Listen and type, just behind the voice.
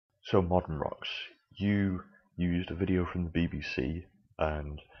So Modern Rocks, you used a video from the BBC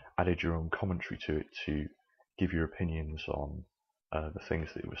and added your own commentary to it to give your opinions on the things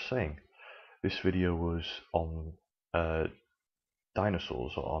that it was saying. This video was on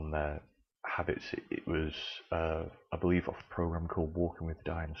dinosaurs, on their habits. It was, I believe, off a program called Walking with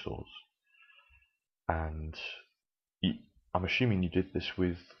Dinosaurs. And I'm assuming you did this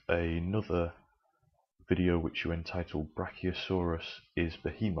with another video which you entitled Brachiosaurus is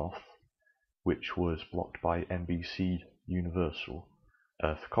Behemoth, which was blocked by NBC Universal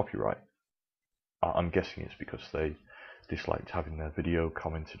for copyright. I'm guessing it's because they disliked having their video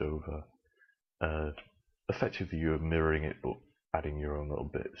commented over. Effectively you were mirroring it but adding your own little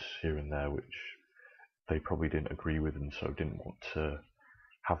bits here and there which they probably didn't agree with and so didn't want to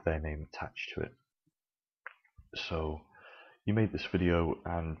have their name attached to it. So you made this video,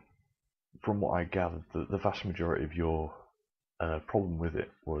 and from what I gathered, the vast majority of your problem with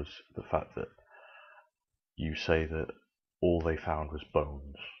it was the fact that you say that all they found was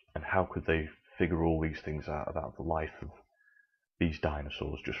bones, and how could they figure all these things out about the life of these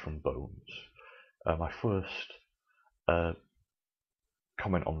dinosaurs just from bones? My first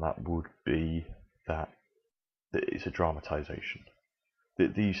comment on that would be that it's a dramatization.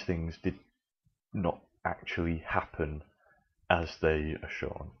 That these things did not actually happen as they are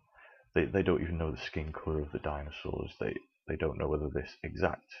shown. They don't even know the skin colour of the dinosaurs. They don't know whether this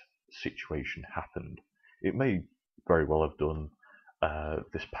exact situation happened. It may very well have done.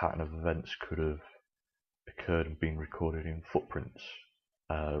 This pattern of events could have occurred and been recorded in footprints,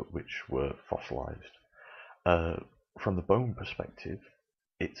 which were fossilized. From the bone perspective,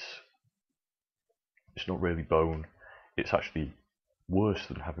 it's not really bone. It's actually worse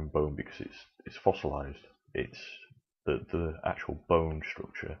than having bone because it's fossilized. It's the actual bone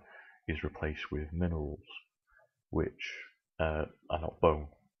structure is replaced with minerals, which are not bone.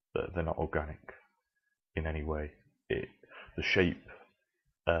 They're not organic in any way. The shape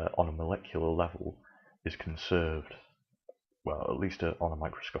on a molecular level is conserved. Well, at least on a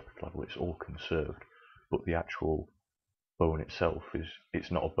microscopic level, it's all conserved. But the actual bone itself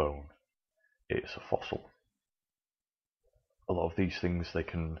it's not a bone. It's a fossil. A lot of these things they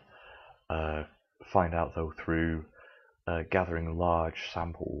can find out though through gathering large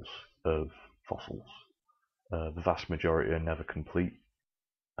samples of fossils. The vast majority are never complete.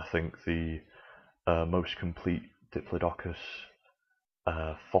 I think the most complete Diplodocus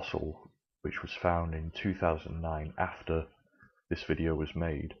fossil, which was found in 2009 after this video was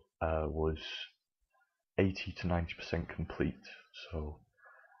made, was 80 to 90% complete. So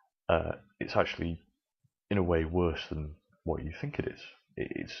it's actually in a way worse than what you think it is.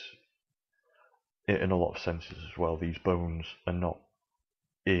 It's in a lot of senses as well. These bones are not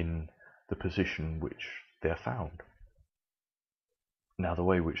in the position which they are found. Now, the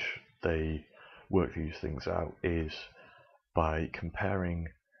way which they work these things out is by comparing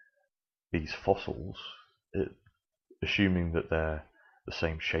these fossils, assuming that they're the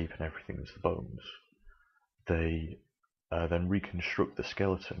same shape and everything as the bones. They then reconstruct the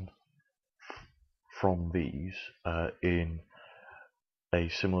skeleton from these in a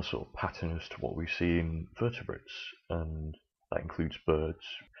similar sort of pattern as to what we see in vertebrates, and that includes birds,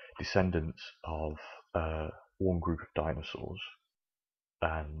 descendants of one group of dinosaurs.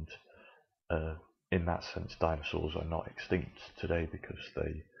 And in that sense, dinosaurs are not extinct today because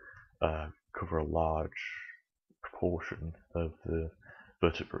they cover a large proportion of the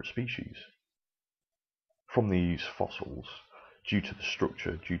vertebrate species. From these fossils, due to the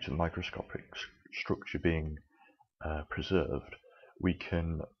structure, due to the microscopic structure being preserved, we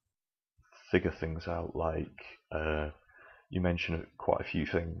can figure things out like, you mentioned quite a few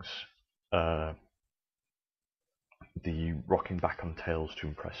things. The rocking back on tails to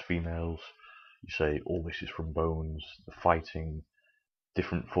impress females. You say all this is from bones, the fighting,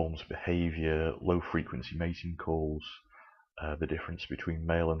 different forms of behaviour, low frequency mating calls, the difference between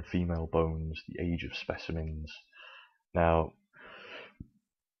male and female bones, the age of specimens. Now,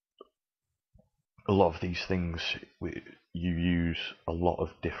 a lot of these things, you use a lot of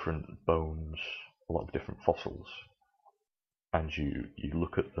different bones, a lot of different fossils, and you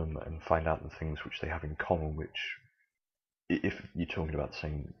look at them and find out the things which they have in common, which, if you're talking about the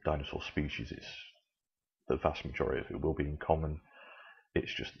same dinosaur species, it's the vast majority of it will be in common.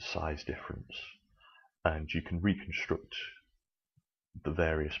 It's just the size difference, and you can reconstruct the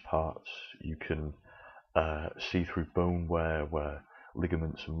various parts. You can see through bone wear where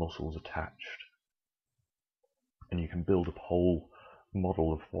ligaments and muscles attached, and you can build up a whole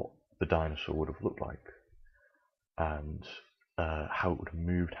model of what the dinosaur would have looked like, and how it would have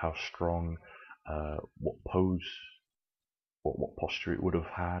moved, how strong, what pose, what posture it would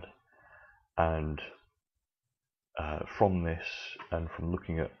have had, And from this, and from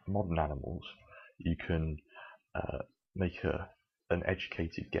looking at modern animals, you can make an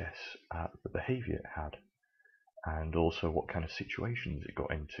educated guess at the behaviour it had, and also what kind of situations it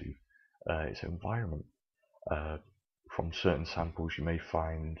got into, its environment. From certain samples you may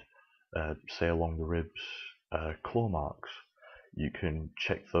find, say along the ribs, claw marks. You can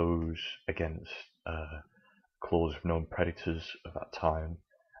check those against claws of known predators of that time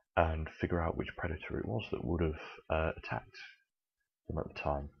and figure out which predator it was that would have attacked them at the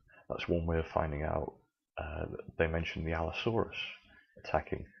time. That's one way of finding out. They mentioned the Allosaurus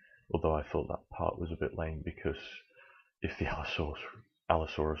attacking, although I thought that part was a bit lame, because if the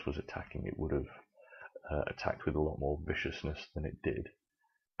Allosaurus was attacking, it would have attacked with a lot more viciousness than it did,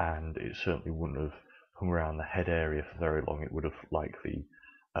 and it certainly wouldn't have hung around the head area for very long. It would have likely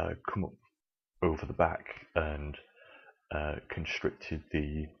come up over the back and constricted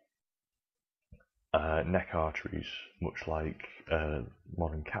the neck arteries, much like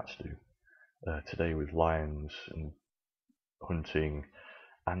modern cats do today with lions and hunting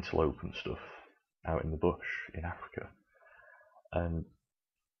antelope and stuff out in the bush in Africa. And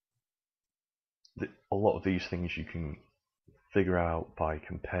a lot of these things you can figure out by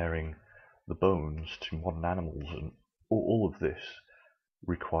comparing the bones to modern animals, and all of this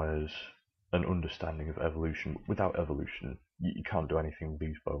requires an understanding of evolution. Without evolution, you can't do anything with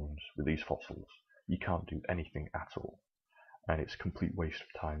these bones, with these fossils. You can't do anything at all, and it's a complete waste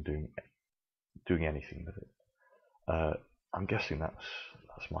of time doing anything with it. I'm guessing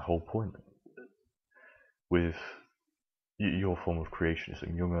that's my whole point. With your form of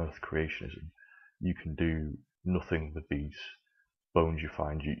creationism, young Earth creationism, you can do nothing with these bones you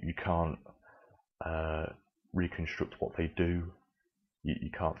find. You can't reconstruct what they do. You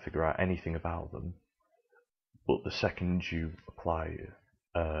can't figure out anything about them. But the second you apply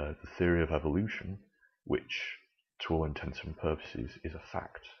the theory of evolution, which to all intents and purposes is a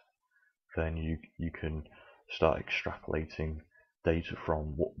fact, then you can start extrapolating data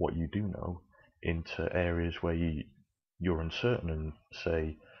from what you do know into areas where you're uncertain, and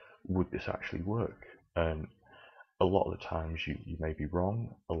say, would this actually work? And a lot of the times you may be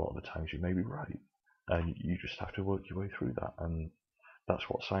wrong, a lot of the times you may be right, and you just have to work your way through that. And that's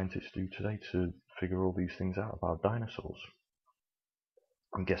what scientists do today to figure all these things out about dinosaurs.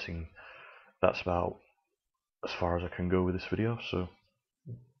 I'm guessing that's about as far as I can go with this video, so